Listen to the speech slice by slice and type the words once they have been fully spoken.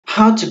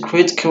how to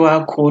create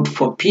QR code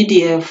for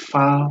PDF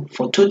file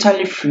for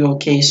totally free.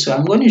 Okay, so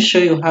I'm going to show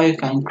you how you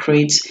can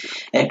create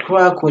a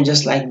QR code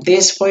just like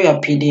this for your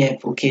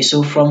PDF. Okay,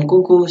 so from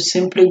Google,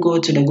 simply go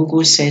to the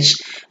Google search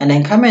and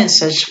then come and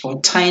search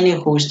for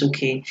TinyHost.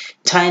 Okay,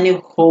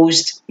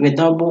 TinyHost with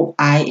double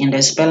I in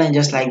the spelling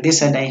just like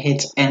this, and then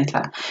hit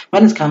enter.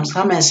 When it comes,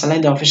 come and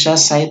select the official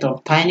site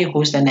of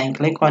TinyHost and then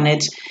click on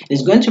it.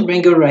 It's going to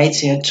bring you right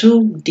here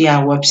to their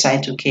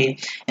website. Okay,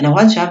 and then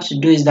what you have to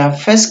do is that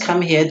first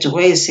come here to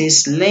where it says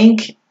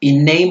link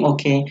in name.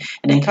 Okay,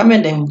 and then come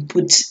and then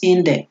put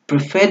in the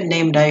preferred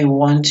name that you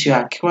want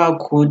your QR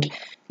code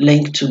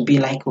link to be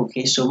like.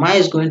 Okay, so mine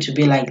is going to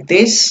be like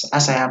this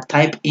as I have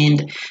typed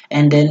in,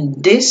 and then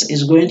this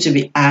is going to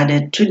be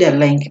added to the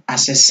link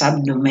as a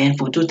subdomain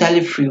for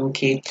totally free.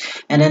 Okay,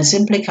 and then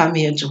simply come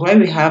here to where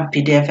we have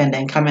PDF and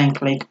then come and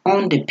click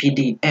on the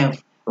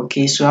PDF.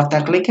 Okay, so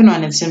after clicking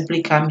on it,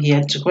 simply come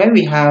here to where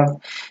we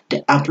have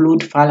the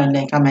upload file and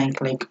then come and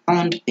click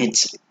on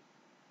it.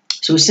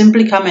 So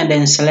simply come and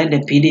then select the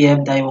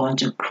PDF that you want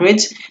to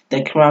create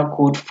the QR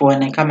code for,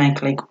 and then come and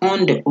click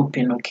on the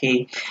open.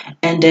 Okay,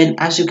 and then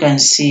as you can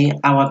see,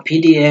 our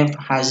PDF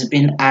has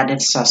been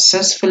added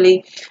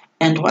successfully.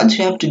 And what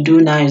you have to do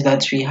now is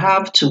that we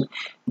have to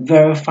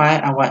verify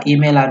our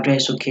email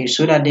address. Okay,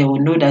 so that they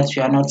will know that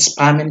we are not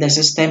spamming the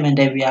system and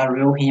that we are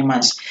real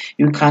humans.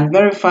 You can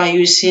verify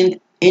using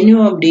any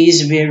of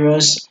these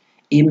various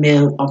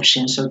email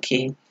options.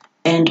 Okay,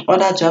 and all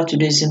that you have to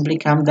do is simply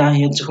come down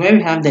here to where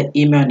we have the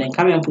email, then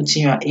come and put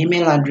in your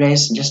email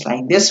address just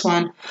like this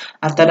one.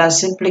 After that,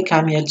 simply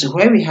come here to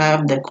where we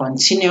have the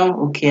continue.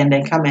 Okay, and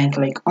then come and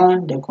click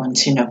on the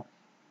continue.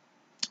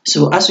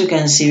 So as you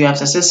can see, we have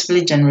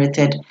successfully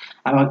generated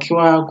our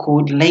QR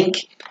code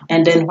link,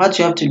 and then what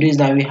you have to do is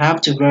that we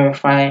have to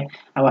verify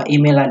our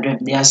email address.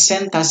 They have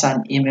sent us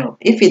an email.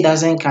 If it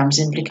doesn't come,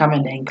 simply come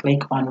and then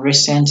click on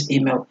recent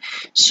email.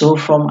 So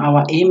from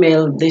our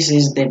email, this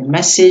is the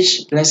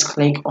message. Let's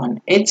click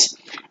on it.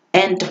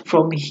 And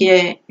from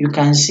here, you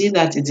can see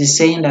that it is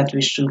saying that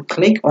we should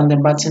click on the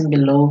button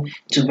below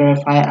to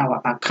verify our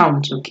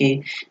account.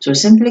 Okay, so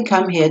simply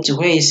come here to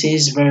where it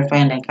says verify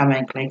and then come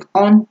and click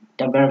on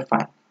the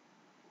verify.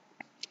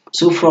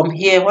 So from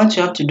here, what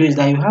you have to do is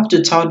that you have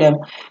to tell them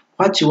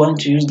what you want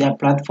to use their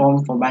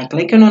platform for by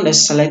clicking on the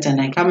select and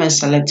then come and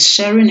select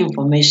sharing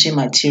information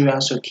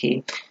materials.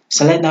 Okay,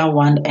 select that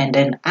one, and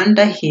then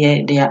under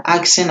here they are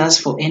asking us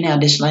for any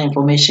additional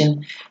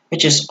information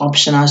which is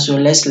optional, so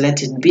let's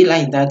let it be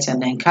like that,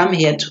 and then come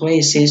here to where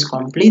it says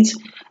complete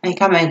and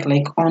come and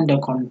click on the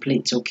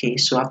complete. Okay,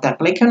 so after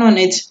clicking on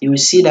it, you will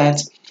see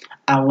that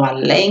our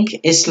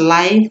link is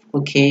live.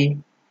 Okay,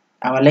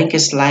 our link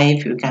is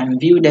live. You can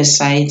view the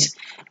site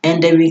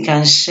and then we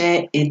can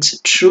share it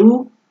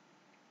through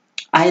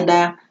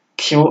either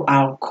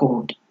QR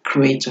code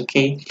create.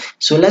 Okay,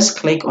 so let's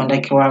click on the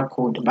QR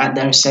code, but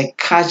there is a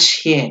catch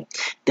here.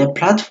 The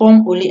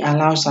platform only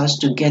allows us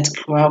to get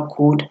QR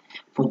code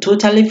for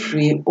totally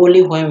free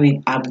only when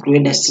we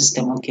upgrade the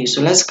system. Okay,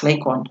 so let's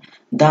click on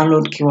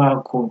download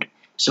QR code.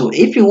 So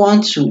if you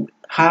want to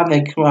have a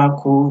QR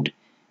code,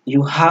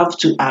 you have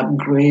to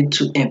upgrade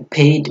to a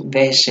paid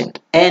version.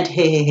 And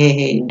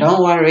hey,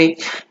 don't worry.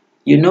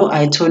 You know,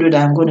 I told you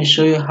that I'm going to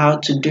show you how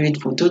to do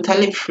it for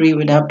totally free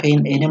without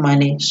paying any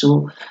money.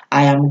 So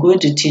I am going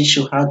to teach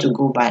you how to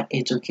go by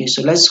it. Okay,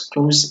 so let's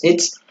close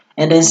it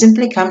and then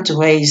simply come to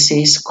where it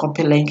says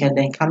copy link and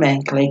then come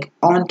and click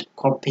on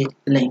copy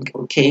link.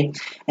 Okay,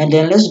 and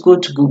then let's go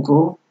to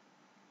Google,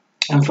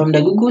 and from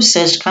the Google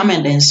search, come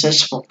and then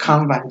search for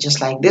Canva just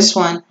like this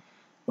one.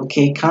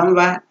 Okay,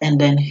 Canva, and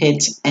then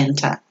hit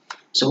enter.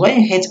 So when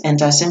you hit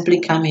enter, simply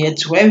come here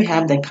to where we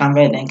have the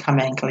Canva and then come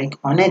and click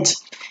on it.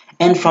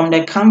 And from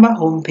the Canva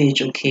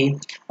homepage, okay,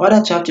 all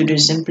that you have to do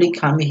is simply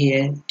come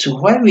here to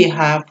where we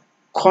have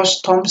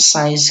custom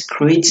size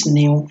create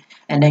new,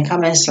 and then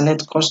come and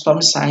select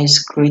custom size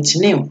create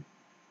new.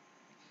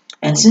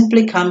 And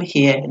simply come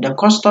here, the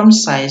custom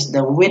size,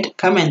 the width,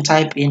 come and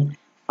type in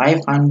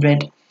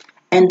 500,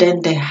 and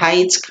then the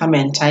height, come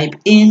and type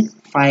in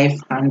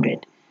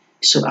 500.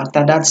 So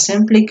after that,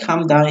 simply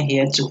come down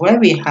here to where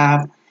we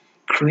have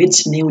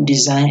create new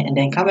design and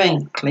then come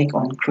and click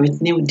on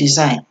create new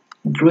design.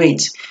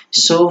 Great.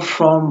 So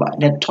from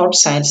the top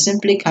side,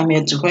 simply come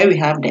here to where we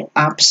have the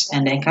apps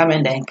and then come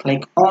and then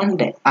click on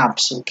the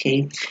apps.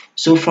 Okay,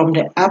 so from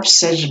the app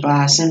search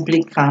bar,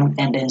 simply come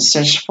and then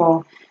search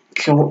for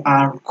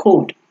QR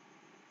code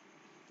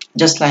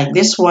just like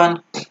this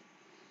one,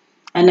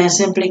 and then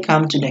simply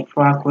come to the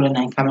QR code and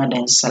then come and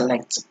then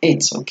select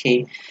it.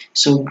 Okay,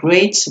 so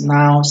great.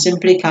 Now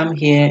simply come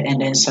here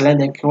and then select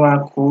the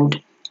QR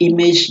code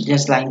image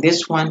just like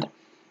this one.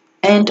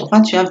 And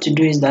what you have to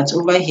do is that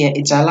over here,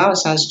 it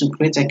allows us to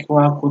create a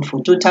QR code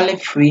for totally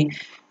free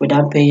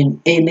without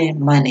paying any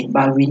money.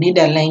 But we need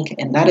a link,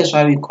 and that is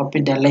why we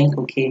copied the link.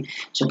 Okay,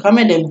 so come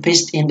and then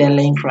paste in the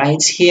link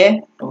right here.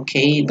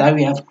 Okay, that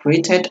we have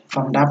created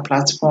from that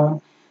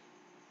platform.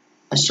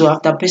 So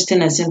after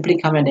pasting,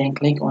 simply come and then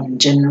click on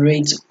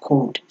generate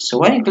code. So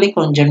when you click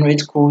on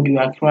generate code,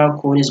 your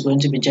QR code is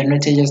going to be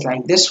generated just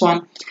like this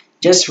one.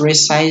 just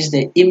resize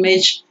the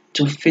image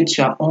to fit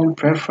your own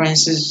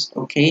preferences.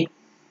 Okay,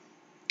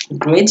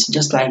 great,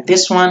 just like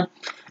this one.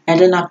 And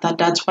then after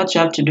that, what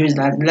you have to do is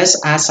that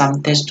let's add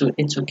some text to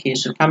it. Okay,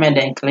 so come ahead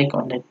and click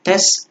on the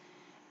text,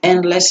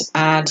 and let's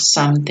add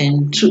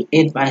something to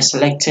it by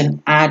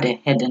selecting add a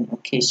heading.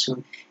 Okay,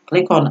 so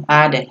click on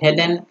add a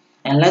heading,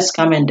 and let's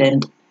come and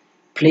then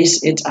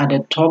place it at the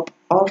top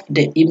of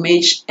the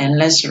image, and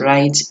let's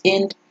write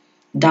in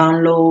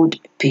download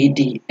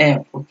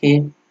PDF.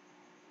 Okay,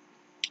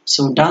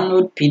 so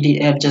download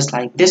PDF, just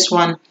like this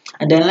one.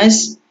 And then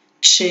let's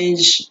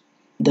change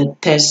the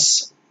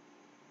text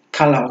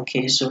color.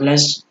 Okay, so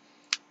let's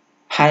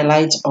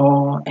highlight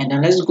all, and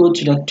then let's go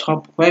to the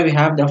top where we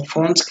have the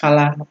font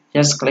color,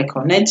 just click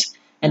on it,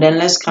 and then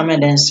let's come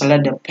and then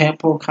select the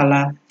purple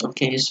color.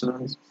 Okay,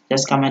 so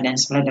just come and then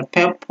select the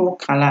purple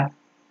color,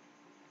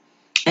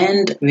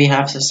 and we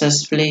have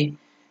successfully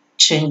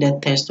changed the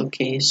text.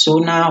 Okay, so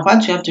now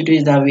what you have to do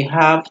is that we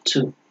have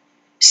to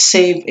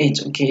save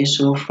it. Okay,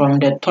 so from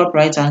the top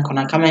right hand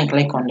corner, come and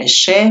click on the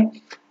share,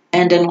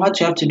 and then what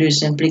you have to do is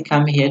simply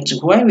come here to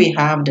where we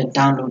have the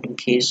download.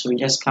 Okay, so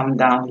just come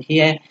down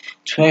here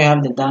to where you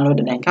have the download,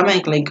 and then come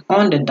and click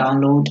on the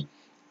download,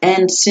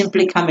 and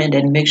simply come in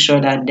and make sure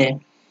that the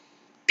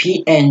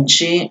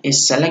PNG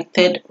is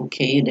selected.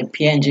 Okay, the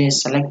PNG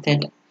is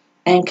selected,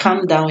 and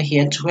come down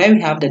here to where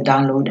we have the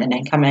download, and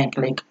then come and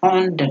click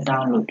on the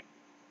download.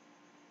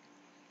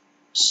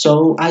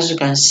 So as you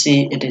can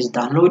see, it is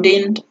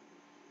downloading,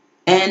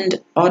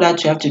 and all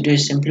that you have to do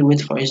is simply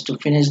wait for it to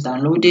finish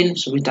downloading.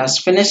 So it has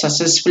finished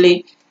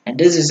successfully, and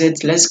this is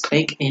it. Let's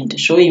click in the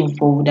show in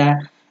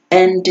folder,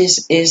 and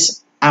this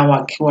is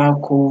our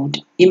QR code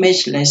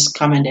image. Let's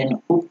come and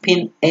then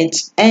open it,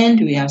 and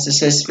we have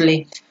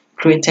successfully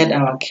created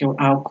our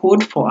QR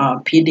code for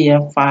our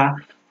PDF file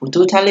for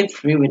totally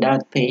free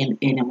without paying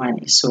any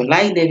money. So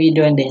like the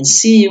video, and then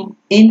see you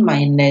in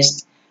my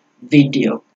next video.